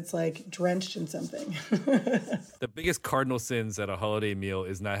always because it's like drenched in something. The biggest cardinal sins at a holiday meal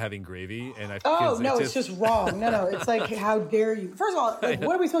is not having gravy. And it's just wrong. No. It's like, how dare you? First of all, like,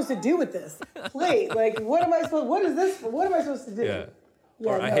 what are we supposed to do with this plate? Like, what is this? What am I supposed to do? Yeah.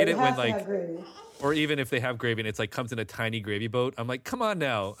 Yeah, I hate it when like, or even if they have gravy and it's like comes in a tiny gravy boat, I'm like, come on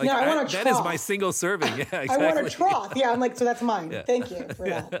now. Like, no, I want a that trough. is my single serving. Yeah, exactly. I want a trough. Yeah, I'm like, so that's mine. Yeah. Thank you for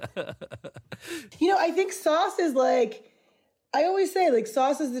that. I think sauce is like, I always say like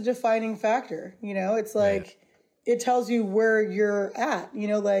sauce is the defining factor. It's like, it tells you where you're at.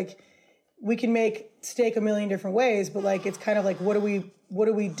 Like we can make steak a million different ways, but like, it's kind of like, what are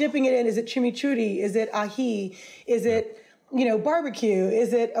we dipping it in? Is it chimichurri? Is it ají? Is it, barbecue?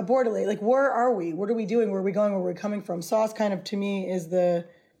 Is it a bordelaise? Like, where are we? What are we doing? Where are we going? Where are we coming from? Sauce kind of, to me, is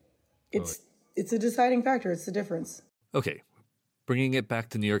it's a deciding factor. It's the difference. Okay. Bringing it back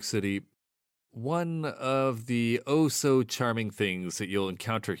to New York City, one of the oh-so-charming things that you'll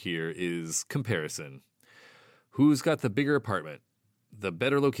encounter here is comparison. Who's got the bigger apartment, the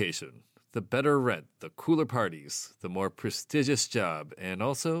better location, the better rent, the cooler parties, the more prestigious job, and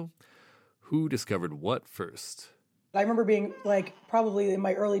also, who discovered what first? I remember being like probably in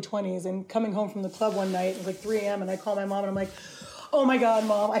my early 20s and coming home from the club one night. It was like 3 a.m. and I call my mom and I'm like, oh my God,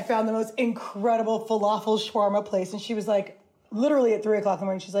 Mom, I found the most incredible falafel shawarma place. And she was like, literally at 3 o'clock in the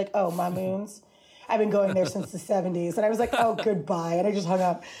morning, she's like, oh, Mamoon's. I've been going there since the 70s. And I was like, oh, goodbye. And I just hung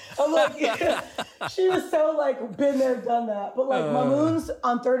up. I'm like, she was so like, been there, done that. But like Mamoon's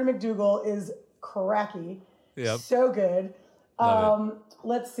on 3rd and McDougal is cracky. Yep. So good.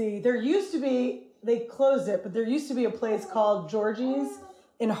 Let's see. There used to be, they closed it, but there used to be a place called Georgie's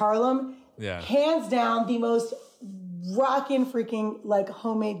in Harlem. Yeah. Hands down, the most rockin' freaking like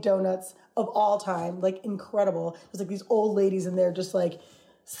homemade donuts of all time. Like incredible. It was like these old ladies in there just like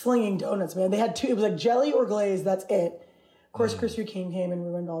slinging donuts, man. They had two, it was like jelly or glaze, that's it. Of course, Krispy Kreme came and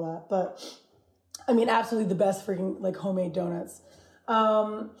ruined all that. But I mean, absolutely the best freaking like homemade donuts.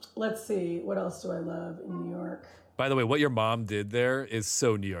 Let's see, what else do I love in New York? By the way, what your mom did there is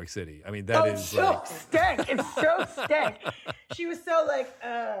so New York City. I mean, that is so like... stank. It's so stank. She was so like,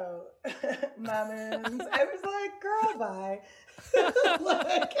 oh, Mamoon's. I was like, girl, bye.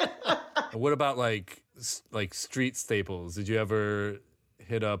 What about like street staples? Did you ever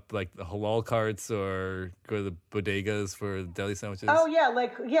hit up like the halal carts or go to the bodegas for deli sandwiches? Oh,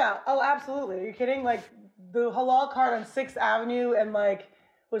 yeah. Oh, absolutely. Are you kidding? Like the halal cart on 6th Avenue and like,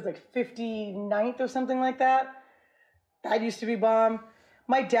 what is it, like 59th or something like that? That used to be bomb.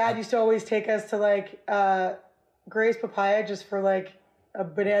 My dad used to always take us to like Gray's Papaya just for like a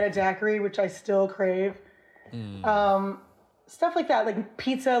banana daiquiri, which I still crave. Stuff like that, like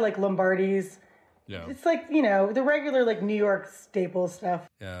pizza, like Lombardi's. Yeah. It's like, the regular like New York staple stuff.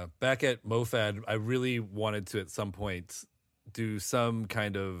 Yeah. Back at MoFad, I really wanted to at some point do some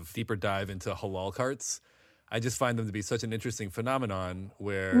kind of deeper dive into halal carts. I just find them to be such an interesting phenomenon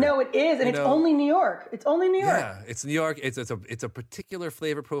where... No, it is. And it's only New York. It's only New York. Yeah, it's New York. It's a particular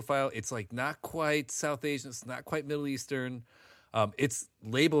flavor profile. It's like not quite South Asian. It's not quite Middle Eastern. It's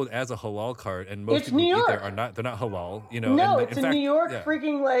labeled as a halal cart, and most people who eat there are not. They're not halal. No, it's in New York.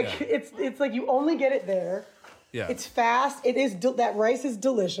 Freaking like it's like you only get it there. Yeah, it's fast. It is that rice is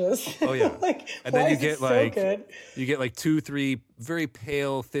delicious. Oh yeah, and then you get like so good. You get like 2-3 very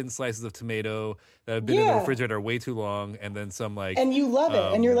pale, thin slices of tomato that have been in the refrigerator way too long, and then some like and you love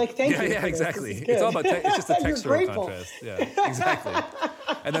it, and you're like, thank you. Yeah, exactly. It's all about it's just a textural contrast. Yeah, exactly.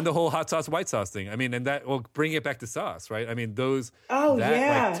 And then the whole hot sauce, white sauce thing. I mean, and that will bring it back to sauce, right? I mean,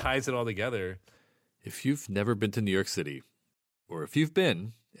 like ties it all together. If you've never been to New York City, or if you've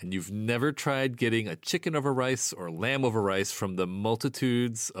been and you've never tried getting a chicken over rice or lamb over rice from the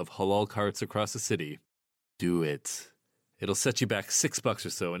multitudes of halal carts across the city, do it. It'll set you back $6 or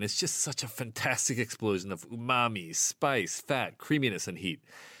so, and it's just such a fantastic explosion of umami, spice, fat, creaminess, and heat.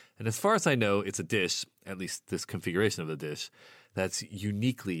 And as far as I know, it's a dish, at least this configuration of the dish, that's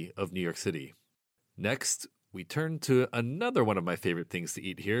uniquely of New York City. Next, we turn to another one of my favorite things to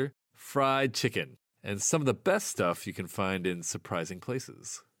eat here, fried chicken. And some of the best stuff you can find in surprising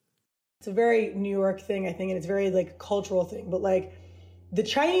places. It's a very New York thing, I think, and it's very like cultural thing. But like the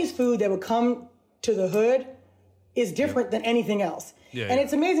Chinese food that would come to the hood is different than anything else. And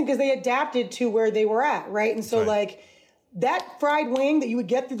it's amazing because they adapted to where they were at, right? And so like that fried wing that you would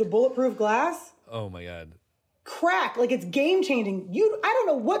get through the bulletproof glass. Oh my God. crack. Like, it's game changing. I don't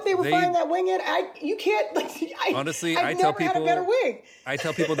know what they were frying that wing in. You can't, like, honestly, I've never had a better wing. I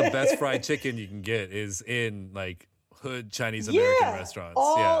tell people the best fried chicken you can get is in like hood Chinese American restaurants.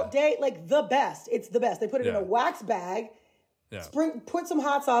 All day, like the best. It's the best. They put it in a wax bag, put some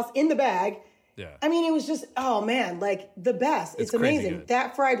hot sauce in the bag. Yeah. I mean, it was just, oh man, like the best. It's amazing. Good.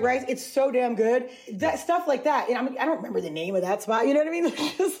 That fried rice, it's so damn good. That stuff like that. And I don't remember the name of that spot. You know what I mean?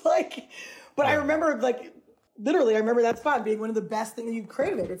 It's just like, but I remember like, literally, I remember that spot being one of the best things you've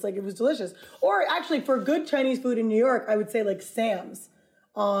craved. It's like, it was delicious. Or actually, for good Chinese food in New York, I would say like Sam's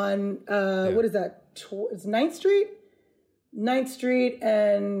on, what is that? It's 9th Street? 9th Street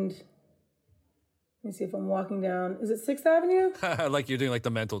and... Let me see if I'm walking down. Is it 6th Avenue? Like you're doing like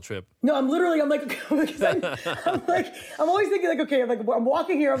the mental trip. No, I'm like, because I'm always thinking like, okay, I'm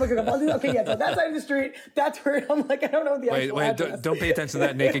walking here. I'm like, okay, yeah, so that side of the street, that's where I'm like, I don't know the actual address. Don't pay attention to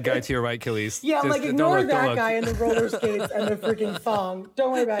that naked guy to your right, Khalees. Yeah, I'm like, ignore that guy in the roller skates and the freaking thong.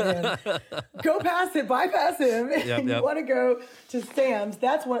 Don't worry about him. Go past it, bypass him. You want to go to Sam's.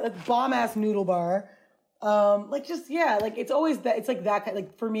 That's bomb ass noodle bar. It's always that. It's like that kind.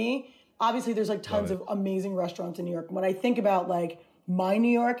 Like for me. Obviously, there's like tons of amazing restaurants in New York. When I think about like my New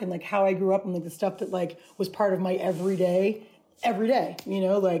York and like how I grew up and like the stuff that like was part of my every day, you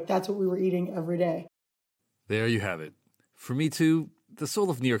know, like that's what we were eating every day. There you have it. For me too, the soul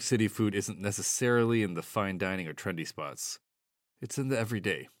of New York City food isn't necessarily in the fine dining or trendy spots. It's in the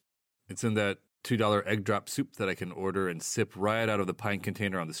everyday. It's in that $2 egg drop soup that I can order and sip right out of the pine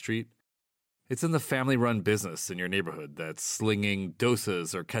container on the street. It's in the family-run business in your neighborhood that's slinging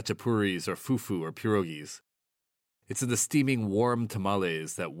dosas or khachapuris or fufu or pierogies. It's in the steaming warm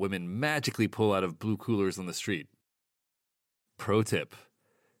tamales that women magically pull out of blue coolers on the street. Pro tip,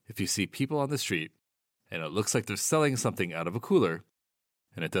 if you see people on the street and it looks like they're selling something out of a cooler,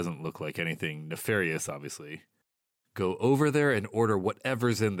 and it doesn't look like anything nefarious, obviously, go over there and order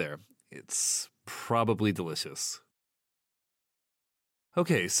whatever's in there. It's probably delicious.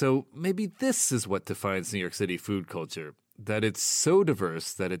 Okay, so maybe this is what defines New York City food culture, that it's so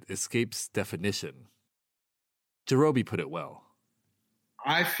diverse that it escapes definition. Jerobi put it well.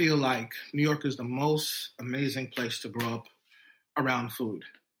 I feel like New York is the most amazing place to grow up around food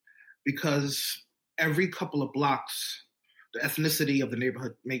because every couple of blocks, the ethnicity of the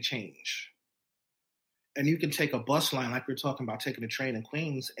neighborhood may change. And you can take a bus line, like we were talking about, taking a train in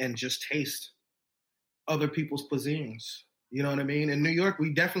Queens, and just taste other people's cuisines. You know what I mean? In New York,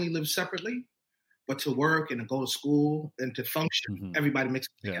 we definitely live separately, but to work and to go to school and to function, everybody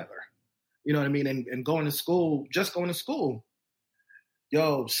mixes together. You know what I mean? And going to school, just going to school.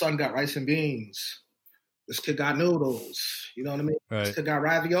 Yo, son got rice and beans. This kid got noodles. You know what I mean? Right. This kid got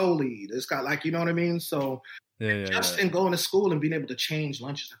ravioli. This got like, you know what I mean? So in going to school and being able to change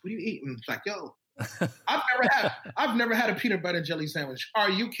lunches, like, what are you eating? It's like, yo, I've never had a peanut butter and jelly sandwich. Are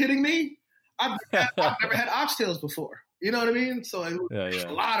you kidding me? I've never had oxtails before. You know what I mean? So there's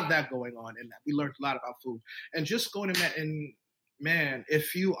a lot of that going on in that. We learned a lot about food. And just going in that, and man,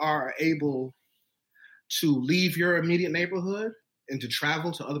 if you are able to leave your immediate neighborhood and to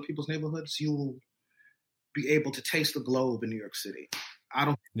travel to other people's neighborhoods, you will be able to taste the globe in New York City.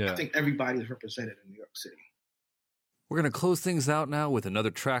 I think everybody is represented in New York City. We're going to close things out now with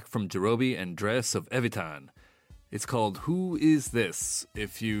another track from Jerobi and Dress of Evitan. It's called Who Is This?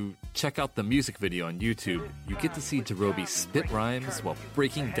 If you check out the music video on YouTube, you get to see Jerobi spit rhymes while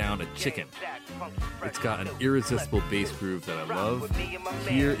breaking down a chicken. It's got an irresistible bass groove that I love.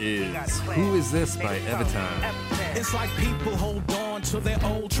 Here is Who Is This by Evitan. It's like people hold on to their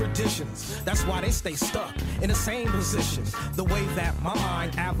old traditions. That's why they stay stuck in the same position. The way that my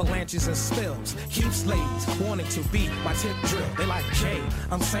mind avalanches and spills keeps ladies wanting to beat my tip drill. They like, Jay,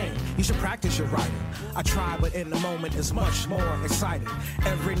 I'm saying you should practice your writing. I try, but in the moment is much more exciting.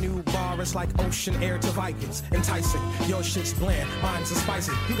 Every new bar is like ocean air to Vikings. Enticing, your shit's bland, mine's is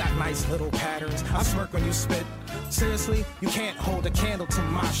spicy. You got nice little patterns, I smirk when you spit. Seriously, you can't hold a candle to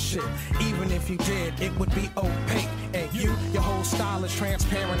my shit. Even if you did, it would be opaque. And your whole style is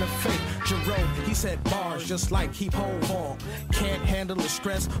transparent and fake. Jerome, he said bars just like he hove on. Can't handle the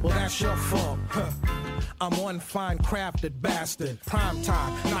stress, well that's your fault. I'm one fine crafted bastard. Prime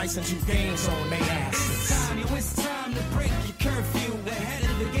time, nice and two games on they asses. It's time to break your curfew. Ahead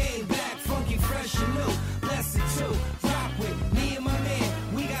of the game, back funky, fresh and new. Blessed too, rock with me and my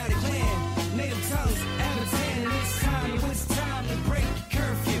man. We got a clan, native tongues, Evitan. It's time to break your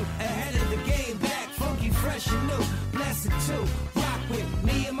curfew. Ahead of the game, back funky, fresh and new. Blessed too, rock with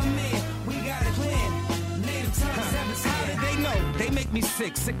me and my man. We got a clan, native tongues, Evitan. How did they know? They make make me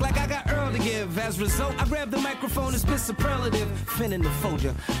sick, sick like I got Earl to give. As a result, I grab the microphone and spit superlative. Finna the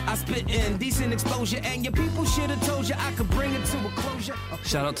folder, I spit in decent exposure, and your people should have told you I could bring it to a closure.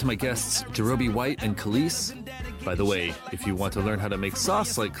 Shout out to my guests, Jerobi White and Khalees. By the way, if you want to learn how to make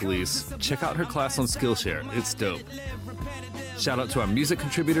sauce like Khalees, check out her class on Skillshare. It's dope. Shout out to our music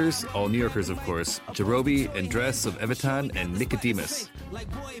contributors, all New Yorkers, of course, Jerobi, Andres of Evitan, and Nicodemus.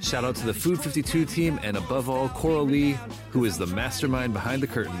 Shout out to the Food 52 team, and above all, Coral Lee, who is the mastermind behind the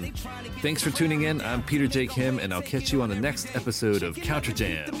curtain. Thanks for tuning in. I'm Peter J. Kim, and I'll catch you on the next episode of Counter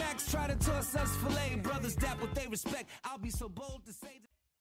Jam.